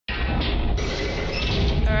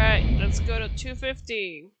let's go to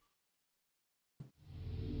 250.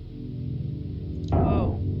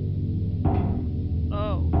 Oh.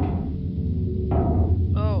 Oh.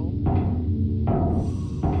 Oh.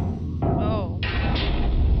 Oh.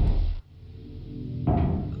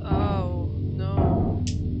 Oh, no.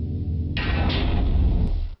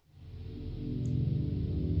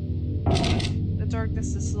 The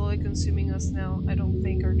darkness is slowly consuming us now. I don't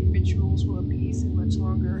think our rituals will appease it much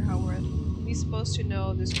longer. How are we supposed to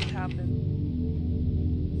know this could happen?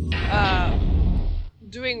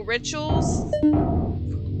 Doing rituals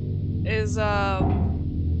is,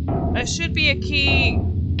 it should be a key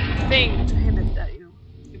thing to hint at you.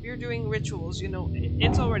 If you're doing rituals, you know,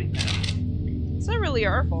 it's already bad. It's not really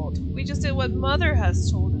our fault. We just did what Mother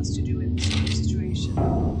has told us to do in this situation.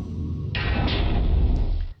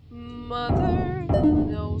 Mother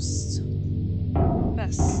knows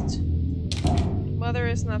best. Mother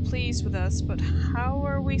is not pleased with us, but how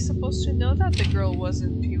are we supposed to know that the girl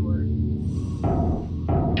wasn't pure?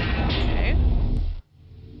 Okay.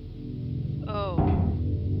 Oh.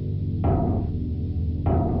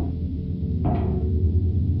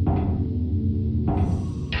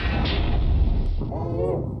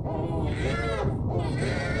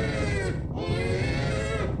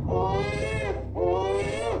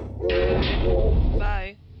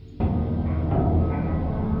 Bye.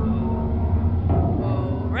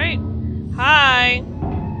 Alright. Hi!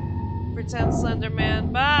 Pretend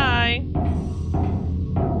Slenderman. Bye!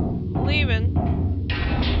 Leaving.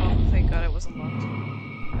 Oh, thank God it wasn't locked.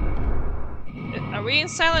 Are we in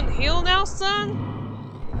Silent Hill now, son?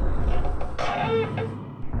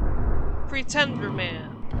 Pretender Man.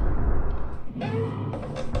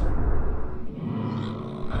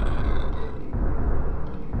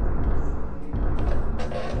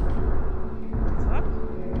 Fuck?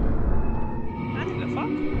 I don't give a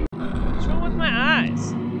fuck. What's wrong with my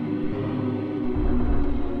eyes?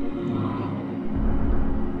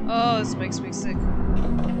 Oh, this makes me sick.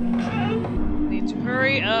 Need to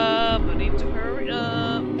hurry up. I need to hurry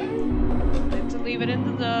up. I need to leave it in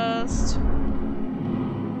the dust.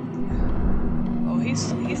 Oh,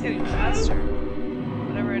 he's getting faster.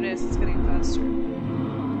 Whatever it is, it's getting faster.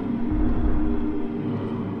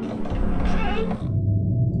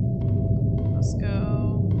 Let's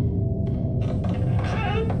go.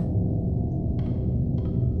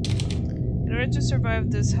 In order to survive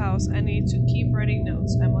this house, I need to keep writing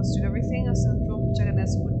notes. I must do everything a central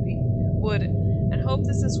protagonist would, and hope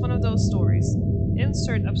this is one of those stories.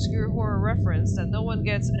 Insert obscure horror reference that no one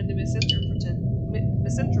gets and misinterpreted.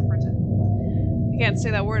 I can't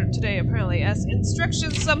say that word today, apparently, as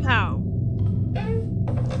instructions somehow.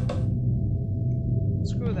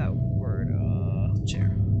 Screw that word,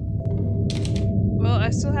 chair. Well,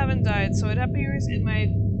 I still haven't died, so it appears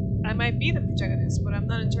I might be the protagonist, but I'm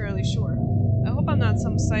not entirely sure. I hope I'm not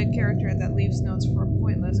some side character that leaves notes for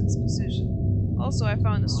pointless exposition. Also, I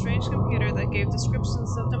found a strange computer that gave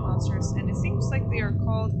descriptions of the monsters, and it seems like they are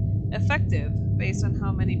called effective based on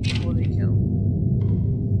how many people they kill.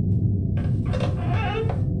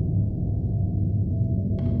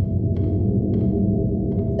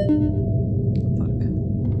 Fuck.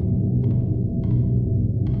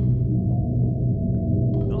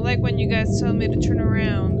 I don't like when you guys tell me to turn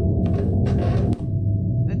around.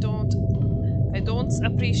 I don't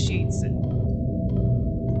appreciate it.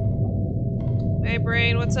 Hey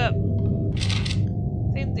brain, what's up? I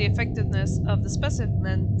think the effectiveness of the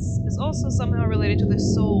specimens is also somehow related to the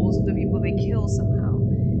souls of the people they kill somehow.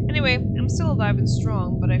 Anyway, I'm still alive and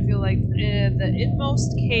strong, but I feel like the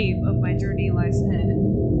inmost cave of my journey lies ahead. I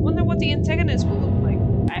wonder what the antagonists will look like.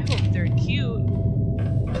 I hope they're cute.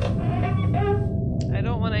 I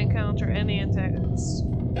don't want to encounter any antagonists.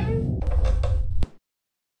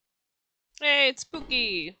 Hey, it's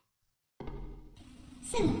Spooky!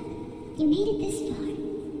 So, you made it this far.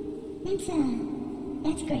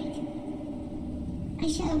 That's great. I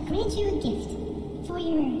shall grant you a gift for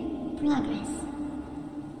your progress.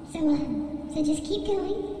 So just keep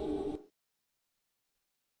going.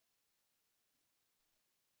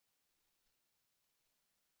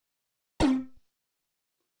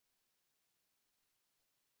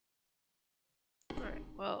 Alright,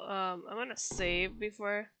 well, I'm gonna save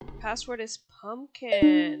before. Password is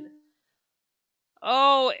pumpkin.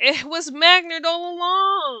 Oh, it was Magnet all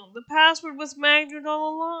along! The password was Magnet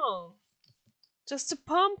all along. Just a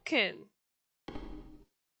pumpkin.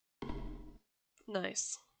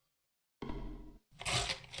 Nice.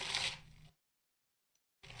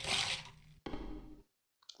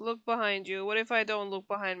 Look behind you. What if I don't look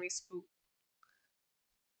behind me, spook?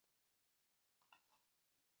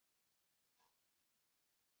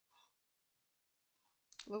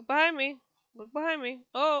 Look behind me. Look behind me.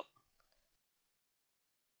 Oh!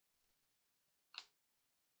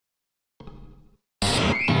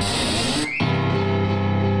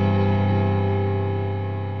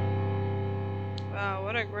 Wow,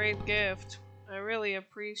 what a great gift. I really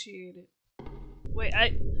appreciate it. Wait,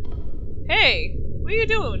 Hey! What are you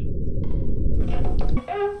doing?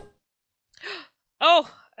 Oh!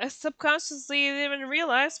 I subconsciously didn't even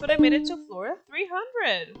realize, but I made it to floor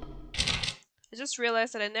 300! I just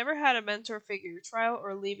realized that I never had a mentor figure, trial,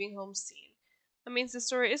 or leaving home scene. That means the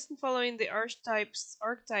story isn't following the archetypes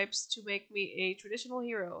to make me a traditional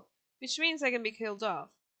hero, which means I can be killed off.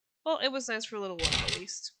 Well, it was nice for a little while, at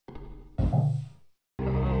least.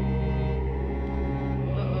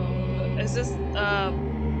 Is this,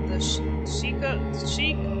 the Sheik?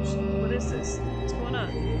 What is this? What's going on?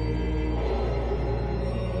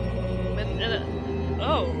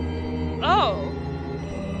 Oh. Oh!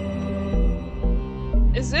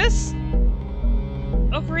 Is this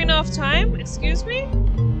Ocarina of Time? Excuse me?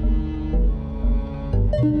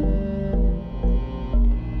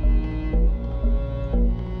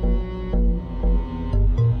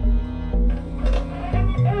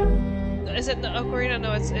 Is it the Ocarina?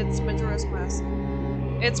 No, it's Majora's Mask.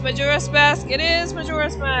 It's Majora's Mask! It is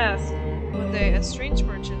Majora's Mask! One day, a strange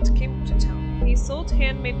merchant came to town. He sold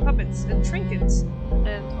handmade puppets and trinkets,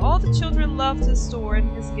 and all the children loved his store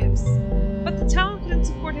and his gifts. But the town couldn't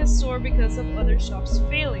support his store because of other shops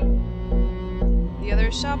failing. The other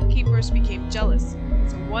shopkeepers became jealous,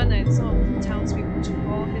 so one night some of the townspeople took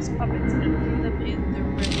all his puppets and threw them in the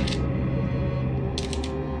river.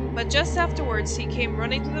 But just afterwards, he came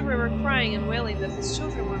running to the river crying and wailing that his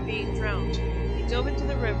children were being drowned. He dove into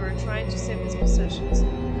the river, trying to save his possessions.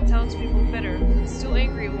 The townspeople, bitter and still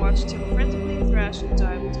angry, watched him frantically thrash and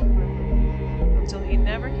dive into the river, until he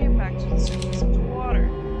never came back to the surface of the water.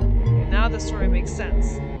 And now the story makes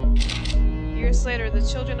sense. Years later, the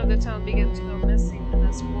children of the town began to go missing, and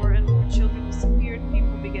as more and more children disappeared,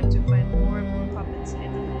 people began to find more and more puppets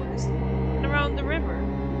in the forest and around the river.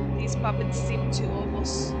 These puppets seemed to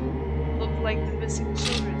almost look like the missing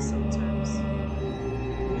children sometimes.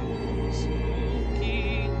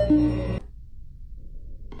 Spooky.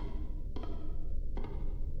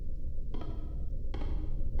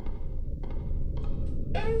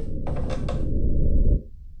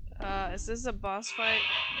 Is this a boss fight?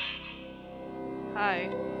 Hi.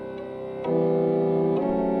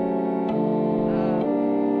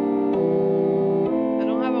 I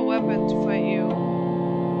don't have a weapon to fight you.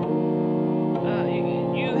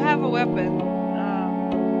 You have a weapon.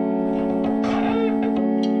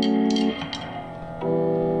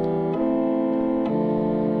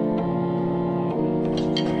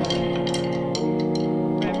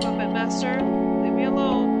 Right, Puppet Master, leave me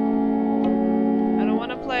alone. I don't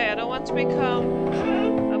want to play. I don't want to become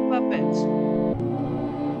a puppet.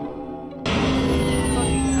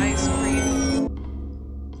 Fucking ice cream.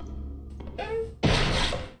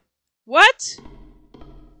 What?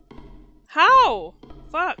 How?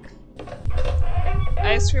 Fuck.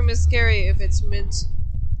 Ice cream is scary if it's mint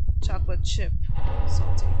chocolate chip.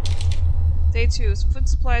 Salty. Day 2. Food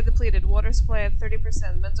supply depleted. Water supply at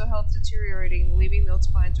 30%. Mental health deteriorating. Leaving notes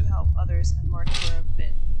behind to help others and mark for a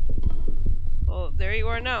bit. Well, there you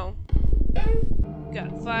are now.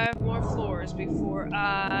 Got 5 more floors before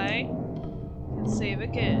I can save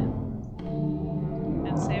again.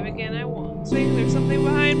 And save again I want. Wait, there's something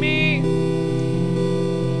behind me!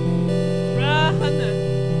 Run!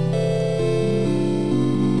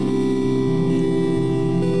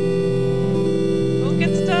 Don't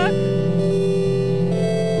get stuck!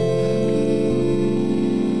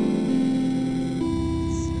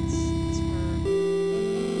 It's her.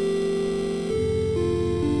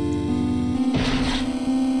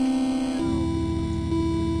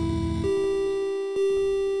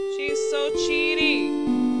 She's so cheaty!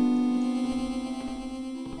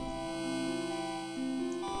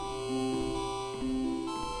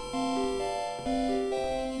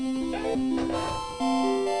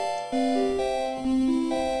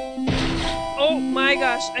 Oh my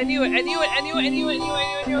gosh, I knew it, I knew it, I knew it, I knew it, I knew it,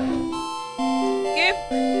 I knew it, I knew it. Give,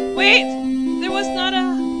 wait, there was not a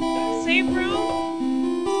safe room?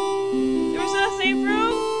 There was not a safe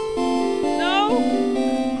room? No?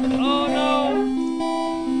 Oh no.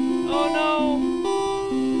 Oh no.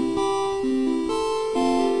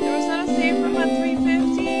 There was not a safe room at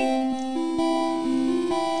 350?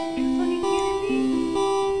 Are you fucking kidding me?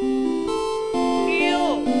 Heal!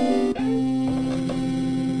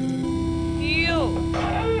 Heal!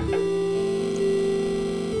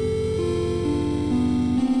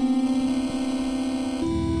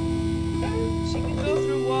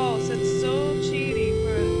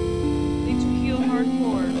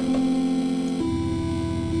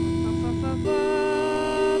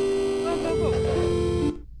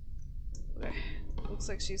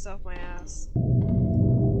 she's off my ass. Fucking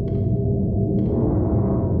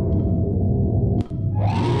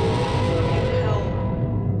hell.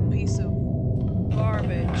 Piece of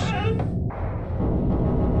garbage.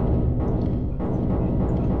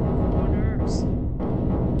 Corners.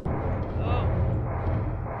 Oh.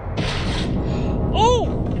 Oh!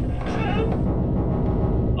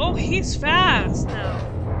 Oh, he's fast now.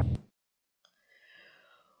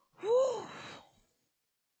 Whew.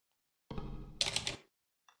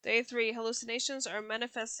 Day 3. Hallucinations are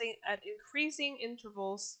manifesting at increasing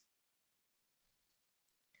intervals.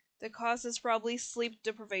 The cause is probably sleep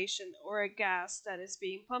deprivation or a gas that is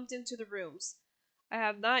being pumped into the rooms. I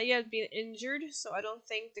have not yet been injured, so I don't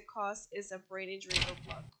think the cause is a brain injury or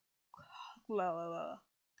blood. La la la.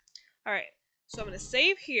 Alright, so I'm going to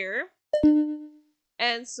save here.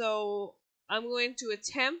 And so I'm going to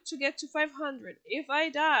attempt to get to 500. If I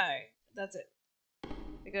die, that's it.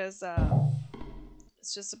 Because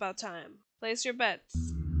it's just about time. Place your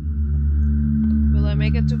bets. Will I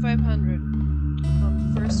make it to 500?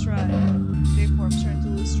 On the first try. Day 4, I'm starting to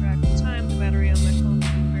lose track of time. The battery on my phone is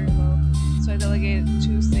very low, so I delegated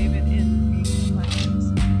to save it in 5 minutes.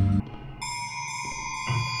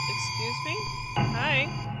 Excuse me? Hi.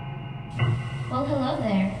 Well, hello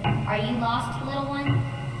there. Are you lost, little one?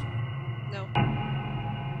 No.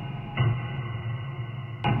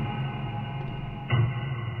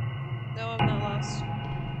 No, I'm not lost.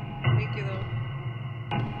 Thank you, though.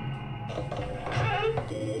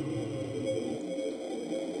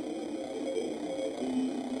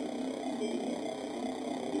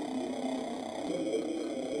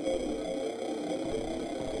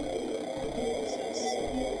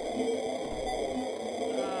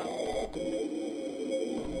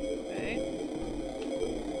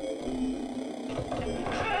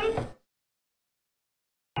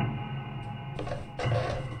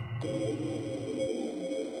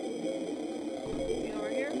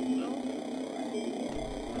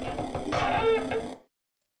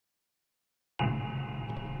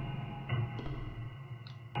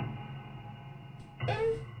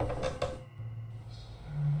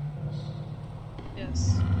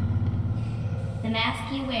 The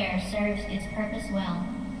mask you wear serves its purpose well,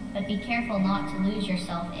 but be careful not to lose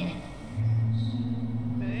yourself in it.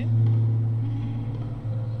 Okay.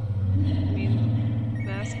 I mean,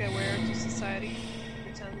 mask I wear to society,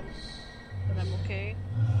 pretend that I'm okay.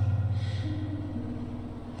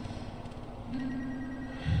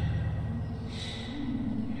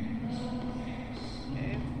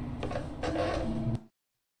 Okay.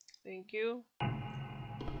 Thank you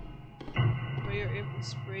for your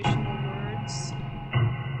inspirational words.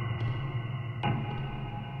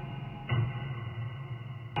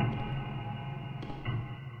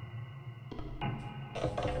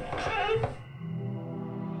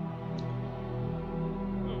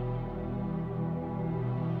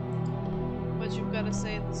 What you've got to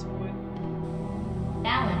say at this point?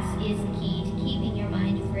 Balance is the key to keeping your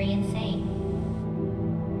mind free and sane.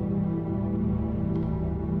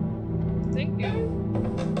 Thank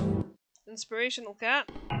you. Inspirational cat.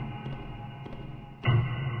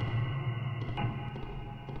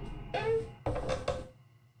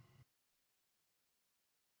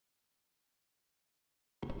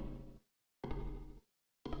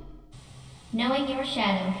 Knowing your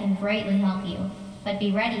shadow can greatly help you, but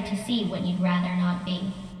be ready to see what you'd rather not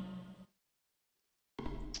be.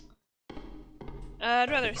 I'd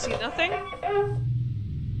rather see nothing.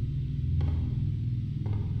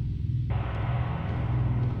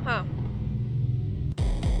 Huh.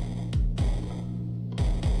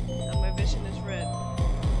 Now my vision is red.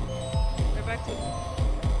 We're back to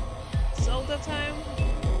Zelda time?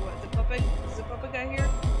 Or what? The puppet? Is the puppet guy here?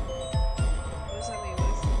 What does that mean? What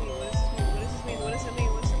does this mean? What does this mean? What does this mean?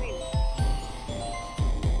 What does it mean?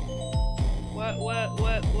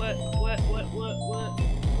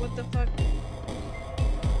 What the fuck?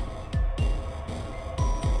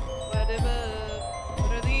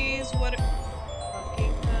 What are these? What are...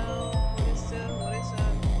 Fucking hell. What is this? What is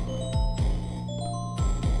that?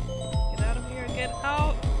 Get out of here. Get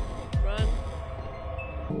out. Run.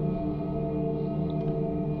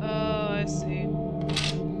 Oh, I see.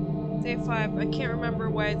 Day 5. I can't remember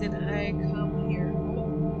why did I come here.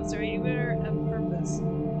 Oh, was there even a purpose? I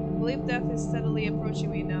believe death is steadily approaching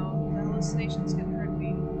me now. The hallucinations can hurt me.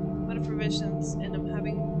 I'm out of provisions, and I'm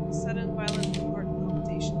having sudden violent heart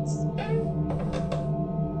palpitations.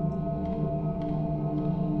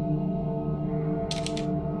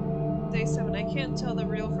 Day 7. I can't tell the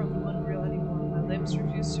real from the unreal anymore. My limbs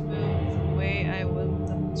refuse to move the way I want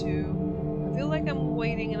them to. I feel like I'm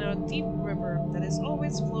wading in a deep river that is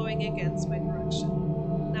always flowing against my direction.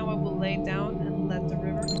 Now I will lay down and let the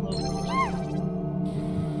river flow.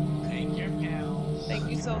 Take your pills. Thank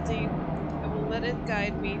you, Salty. I will let it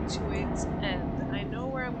guide me to its end. I know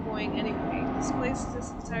where I'm going anyway.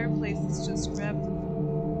 This entire place is just grabbed.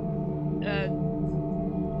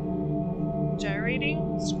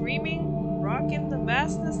 Gyrating, screaming, rocking the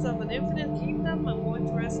vastness of an infinite kingdom. I'm going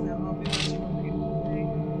to rest now. I'll be watching over you.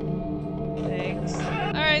 Okay. Thanks.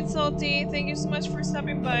 Alright, Salty. Thank you so much for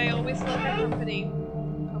stopping by. I always love your company.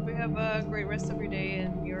 Hope you have a great rest of your day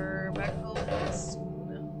and you're back home soon.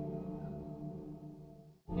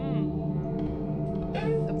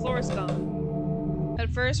 The floor is gone.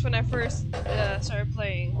 At first, when I first started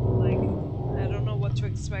playing, like, I don't know what to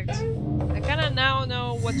expect. I kinda now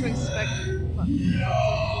know what to expect.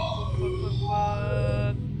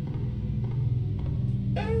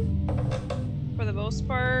 For the most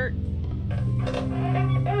part.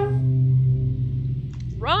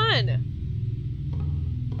 Run!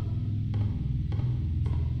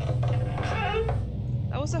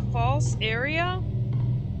 That was a false area?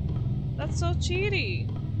 That's so cheaty.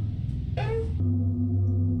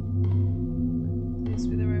 Please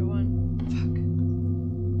be the right one. Fuck.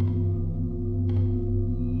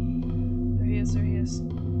 There he is, there he is.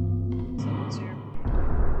 Someone's here.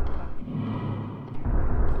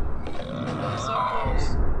 I'm so close.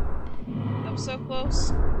 I'm so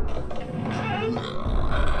close.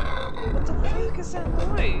 What the fuck is that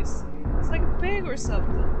noise? It's like a pig or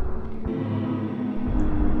something.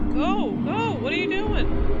 Go! Go! What are you doing?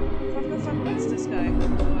 Fuck, what's this guy? Oh,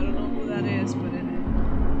 I don't know who that is, but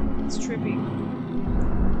it's trippy.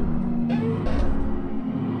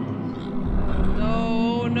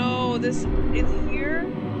 Oh, no, this in here?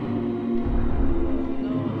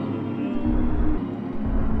 No.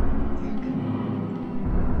 Fuck.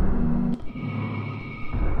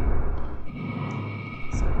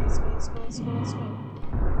 Let's go.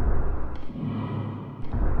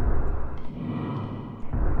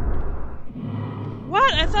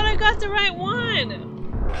 What? I thought I got the right one!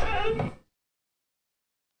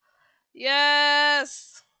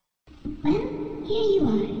 Yes! Well, here you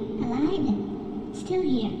are, alive and still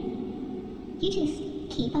here. You just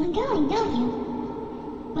keep on going, don't you?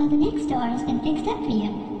 Well, the next door has been fixed up for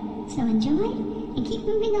you. So enjoy and keep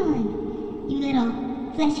moving on, you little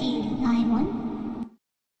fleshy live one.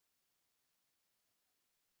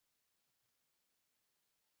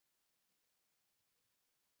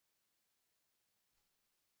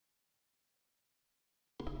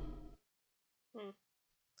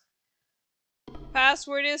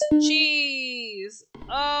 Password is cheese!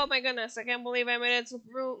 Oh my goodness, I can't believe I made it to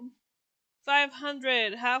room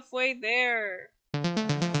 500, halfway there.